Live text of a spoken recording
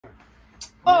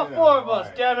All four of us,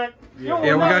 damn it. Yeah,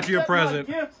 we got you a present.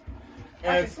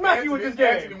 I should smack you with this game.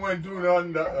 Anthony wouldn't do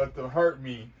nothing to hurt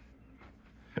me.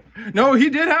 No, he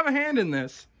did have a hand in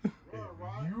this. If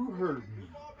you hurt me,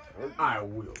 I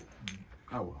will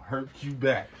hurt you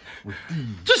back with these.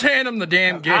 Just hand him the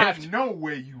damn gift. I know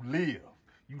where you live.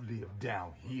 You live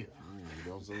down here.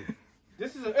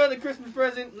 This is an early Christmas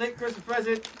present, late Christmas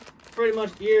present. Pretty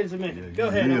much years a minute. Go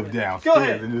ahead. Live downstairs. Go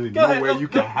ahead. And there's Go ahead. nowhere you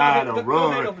can hide or run.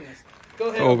 Go ahead, open this. Go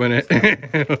ahead. Open it.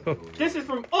 This is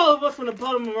from all of us from the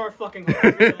bottom of our fucking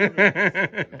hearts.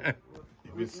 If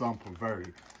it's something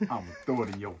perverted, I'm gonna throw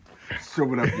it in your,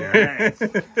 shove it up your ass.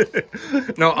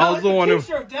 No, I was the one who. If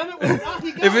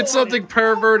it's something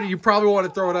perverted, you probably want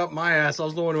to throw it up my ass. I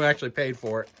was the one who actually paid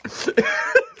for it.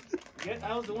 Yeah,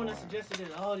 I was the one that suggested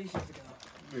it all these years ago.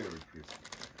 Merry Christmas.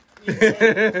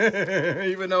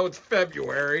 Even though it's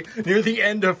February, near the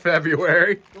end of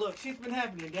February. Look, shit's been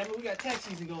happening, damn it. We got tax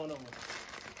season going on.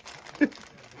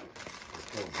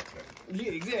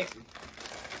 Yeah, exactly.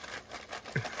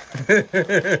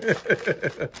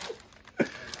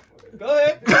 Go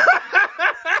ahead.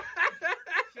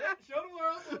 Show the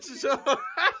world. Show the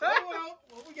world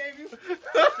what we gave you.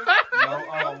 No,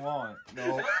 I don't want it.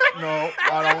 No,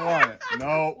 I don't want it.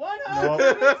 No. Why No,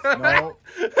 not? I don't want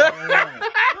it.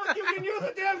 Look, you can use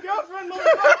a damn girlfriend,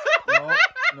 motherfucker.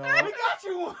 No. We got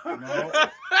you one.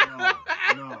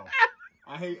 No.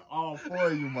 I hate all four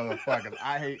of you motherfuckers.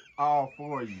 I hate all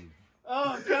four of you.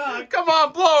 Oh, God. Come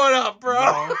on, blow it up, bro.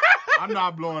 No, I'm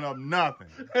not blowing up nothing.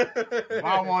 If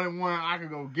I wanted one, I could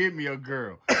go get me a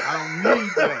girl. I don't need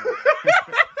that.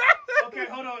 Okay,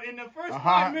 hold on. In the first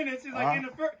 5 minutes, it's like in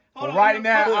the first... Well, right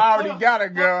now, I already got a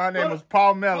girl. Her name was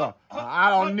Paul Miller. I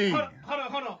don't need it. Hold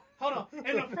on.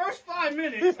 In the first 5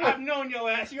 minutes, I've known your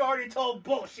ass. You already told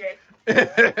bullshit.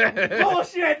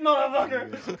 Bullshit,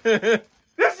 motherfucker.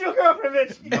 This is your girlfriend,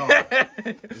 bitch. No.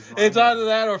 It's either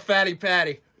that or Fatty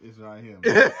Patty. It's right here,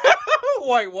 man.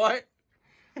 Wait, what?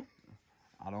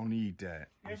 I don't need that.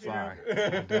 I'm Yes, you sorry.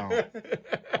 do.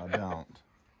 I don't.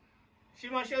 She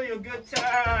want to show you a good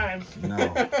time. No,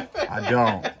 I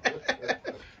don't.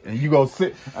 And you go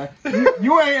sit.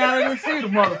 You ain't out of the seat,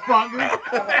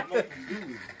 motherfucker.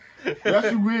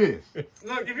 Yes, you is.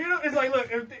 Look, if you don't, it's like, look,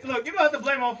 you don't have to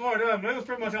blame all four of them. It was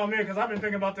pretty much on me because I've been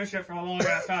thinking about this shit for a long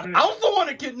ass time. I was the one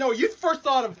that kid. No, you first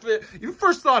thought of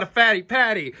Fatty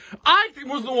Patty. I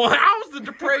was the one. I was the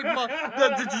depraved,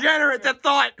 the degenerate that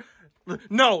thought.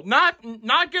 No, not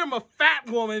get him a fat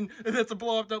woman that's a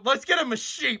blow up. Let's get him a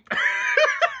sheep.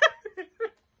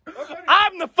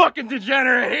 I'm the fucking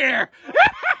degenerate here.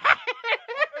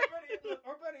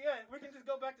 Or better yet, we can just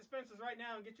go back to Spencer's right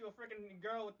now and get you a freaking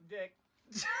girl with the dick.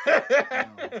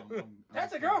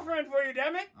 That's a girlfriend for you,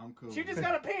 damn it. I'm cool. She just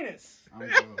got a penis. I'm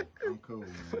cool,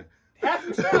 man. Half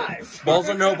the size. Balls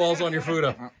or no balls on your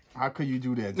Fuda? How could you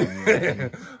do that to me?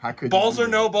 How could balls or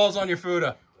no balls on your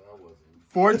Fuda?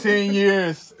 14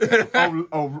 years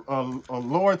of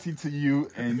loyalty to you,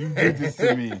 and you did this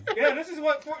to me. Yeah, this is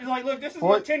what, like, look, this is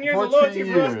what 10 years of loyalty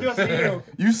for us does to you.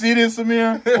 You see this,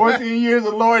 Samir? 14 years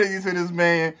of loyalty to this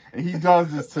man, and he does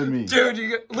this to me. Dude,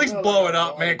 you at least blow it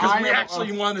up, man, because we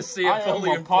actually want to see it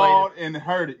fully inflated. Appalled and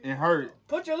hurt.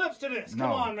 Put your lips to this.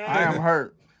 Come on, man. I am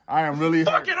hurt. I am really hurt.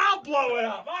 Fucking, I'll blow it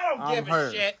up. I don't give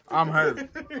a shit. I'm hurt.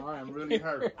 I am really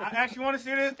hurt. I actually want to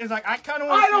see this. It's like, I kind of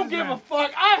want to see I don't give a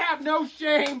fuck. I have no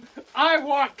shame. I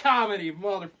want comedy,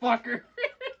 motherfucker.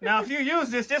 Now, if you use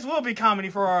this, this will be comedy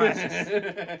for our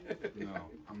asses. No,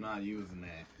 I'm not using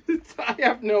that. I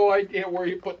have no idea where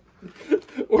you put...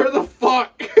 Where the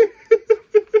fuck?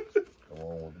 Come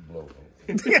on with the blow.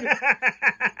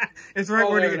 It's right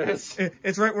where the...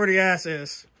 It's right where the ass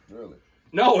is. Really?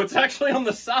 No, it's actually on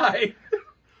the side.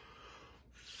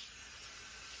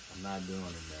 I'm not doing it,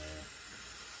 man.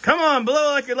 Come on,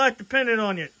 blow like your life depended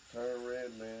on you. Turn red,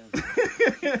 man.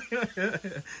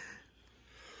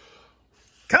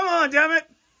 Come on, damn it.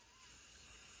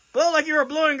 Blow like you were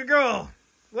blowing a girl.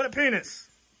 What a penis.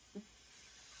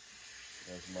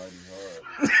 That's mighty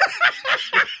hard.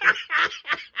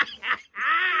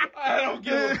 I don't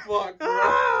give a fuck, bro.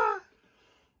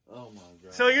 Oh my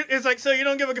god. So you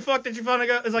don't give a fuck that you found a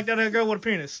girl. It's like that girl with a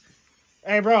penis.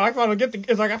 Hey, bro, I found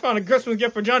a Christmas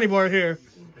gift for Johnny Boy here.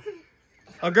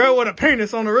 A girl with a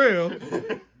penis on the reel.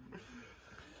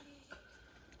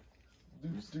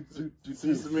 You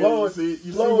see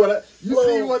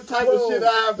what type of shit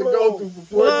I have to go through for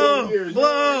 14 years.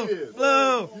 Blow.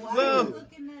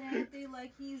 Looking at Anthony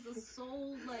like he's the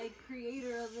sole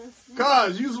creator of this.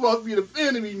 Cause you supposed to be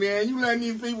defending me, man. You letting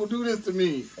these people do this to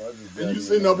me. And you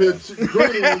sitting up here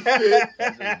grinning and shit.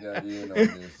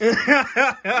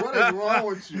 What is wrong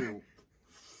with you?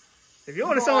 If you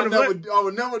want someone to I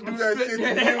would never do that shit to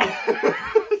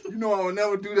you. You know I would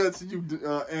never do that to you,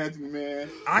 Anthony, man.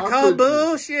 I call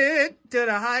bullshit to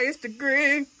the highest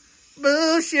degree.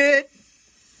 Bullshit.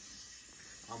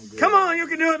 I'm good. Come on, you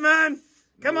can do it, man.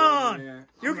 Come No, on. man.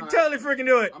 You can totally freaking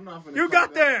do it. I'm not finna You come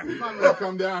got down. there. I'm not gonna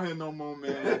come down here no more,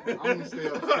 man. I'm gonna stay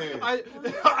upstairs.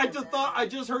 I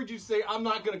just heard you say I'm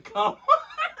not gonna come.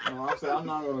 No, I said I'm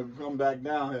not gonna come back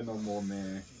down here no more,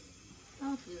 man.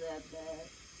 Don't do that bad.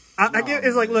 I give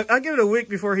it's like, look, I give it a week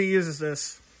before he uses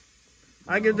this.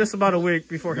 I give this about a week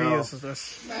before he uses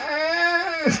this.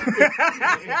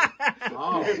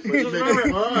 Oh, so you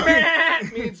making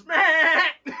fun. Means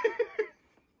Matt.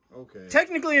 Okay.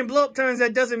 Technically, in blow-up terms,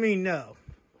 that doesn't mean no.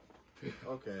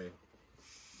 Okay.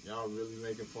 Y'all really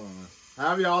making fun.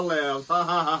 Have y'all laughed. Ha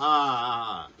ha ha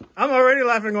ha. I'm already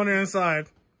laughing on the inside.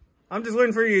 I'm just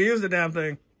waiting for you to use the damn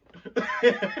thing.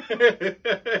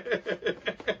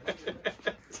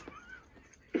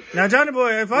 Now, Johnny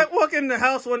Boy, if I walk in the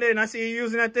house one day and I see you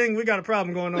using that thing, we got a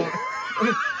problem going on.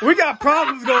 We got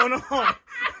problems going on.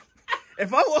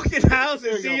 If I walk in the house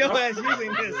and see your ass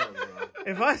using this,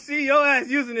 if I see your ass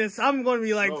using this, I'm going to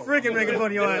be like freaking making fun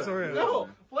of your ass for real. No,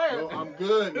 Flair. No, I'm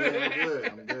good,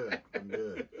 man. I'm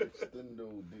good.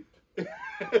 Extendo dick.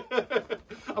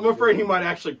 I'm afraid he might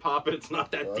actually pop it. It's not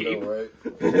that deep. I know, right?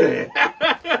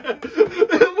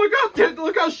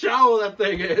 Look how shallow that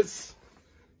thing is.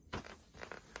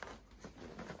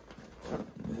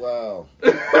 Wow.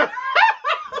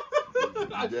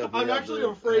 I'm actually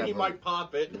afraid he might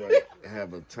pop it. Right,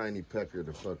 have a tiny pecker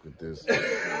to fuck with this.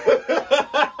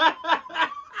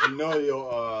 You know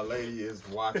your lady is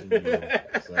watching you,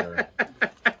 sir.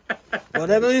 Well,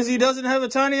 that means he doesn't have a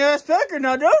tiny ass pecker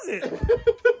now, does it?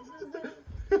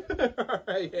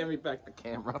 Alright, hand me back the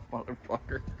camera,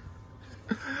 motherfucker.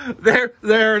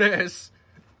 There it is.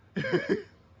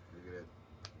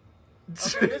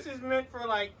 Okay, this is meant for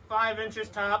like 5 inches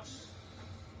tops.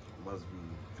 Must be.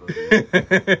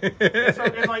 It's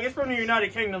from the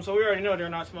United Kingdom, so we already know they're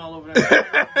not small over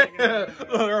there.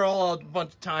 They're all a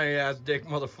bunch of tiny ass dick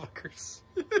motherfuckers.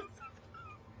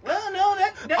 Well, no,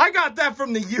 that I got that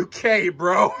from the UK,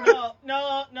 bro.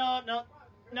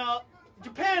 no.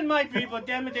 Japan might be, but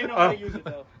damn it, they know how to use it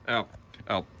though.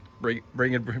 Oh, bring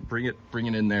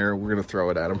it in there. We're gonna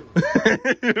throw it at him.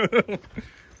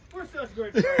 We're such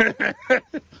great friends. Oh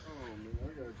man, I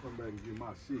gotta come back and get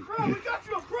my seat. Bro, we got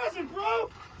you a present, bro.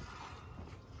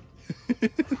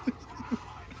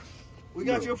 We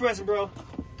got you a present, bro.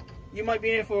 You might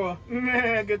be in for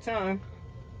a good time.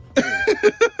 You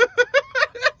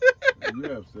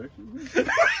have sex with me?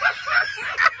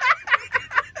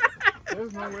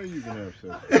 There's no way you can have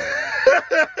sex with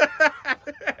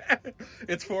me.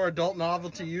 It's for adult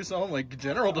novelty use only.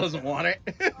 General doesn't want it.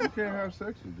 You can't have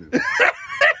sex with this.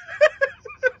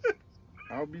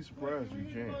 I'll be surprised if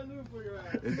you can.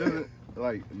 It doesn't,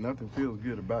 like, nothing feels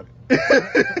good about it.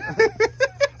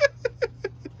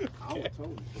 I was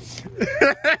told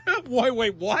so.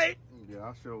 Wait, what? Yeah,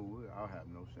 I sure would. I'll have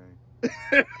no shame.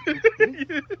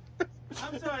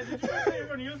 I'm sorry, did you say you were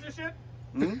gonna use this shit?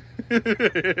 Hmm?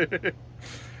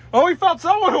 Oh, we found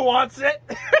someone who wants it.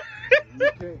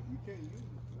 You can't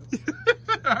use it.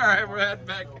 All right, we're heading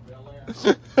back.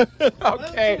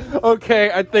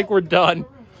 Okay, I think we're done.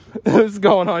 This is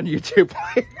going on YouTube.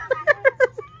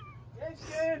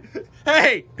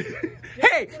 Hey,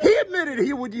 he admitted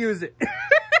he would use it.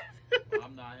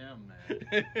 I'm not him,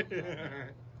 man.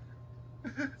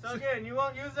 So again, you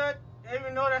won't use that,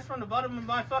 even though that's from the bottom of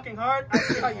my fucking heart? I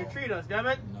see how you treat us, damn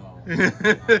it. No.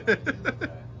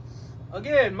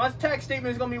 Again, my tax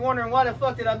statement is gonna be wondering why the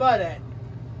fuck did I buy that?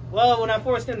 Well, when I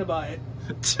forced him to buy it.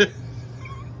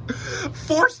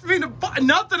 Forced me to buy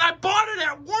nothing. I bought it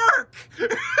at work.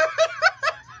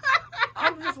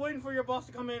 I'm just waiting for your boss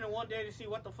to come in one day to see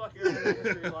what the fuck your internet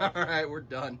history is like. All right, we're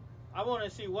done. I want to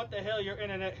see what the hell your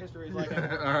internet history is like.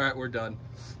 All right, we're done.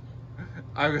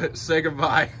 I say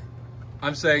goodbye.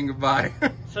 I'm saying goodbye.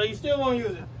 So you still won't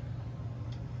use it?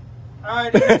 All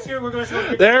right, next year we're going to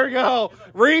show. There we go.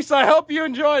 Reese, I hope you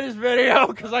enjoyed this video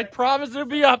because I promised it'd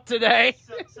be up today.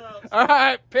 All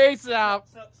right, peace out.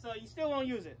 So you still won't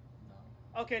use it?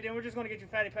 No. Okay, then we're just going to get you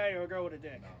Fatty Patty or a girl with a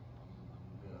dick. No,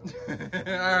 I'm good.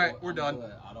 All right, we're I'm done.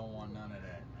 good. I don't want none of that,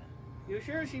 man. You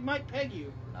sure she might peg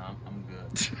you? No, I'm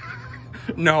good.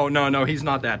 No, he's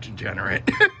not that degenerate.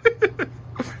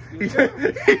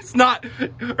 He's not.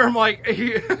 I'm like,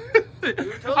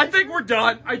 I think we're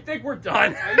done. Are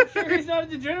you sure he's not a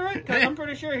degenerate? Because I'm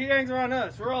pretty sure he hangs around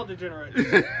us. We're all degenerates.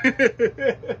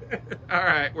 All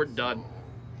right, we're done.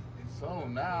 So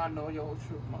now I know your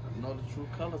true, know the true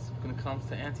colors when it comes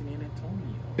to Anthony and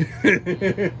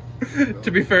Antonio.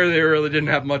 To be fair, they really didn't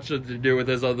have much to do with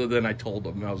this other than I told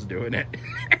them I was doing it.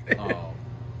 Oh,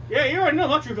 Yeah, you already know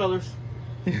my true colors.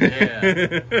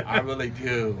 yeah, I really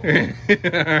do.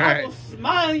 I will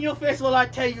smile in your face while I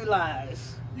tell you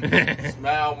lies. You can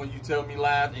smile when you tell me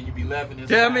lies, and you be laughing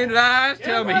inside. Tell me lies, Yeah,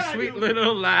 tell me right, sweet you-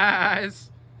 little lies.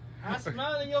 I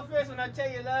smile in your face when I tell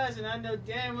you lies, and I know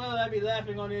damn well I be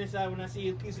laughing on the inside when I see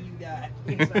a piece of you die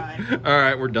inside. All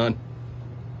right, we're done.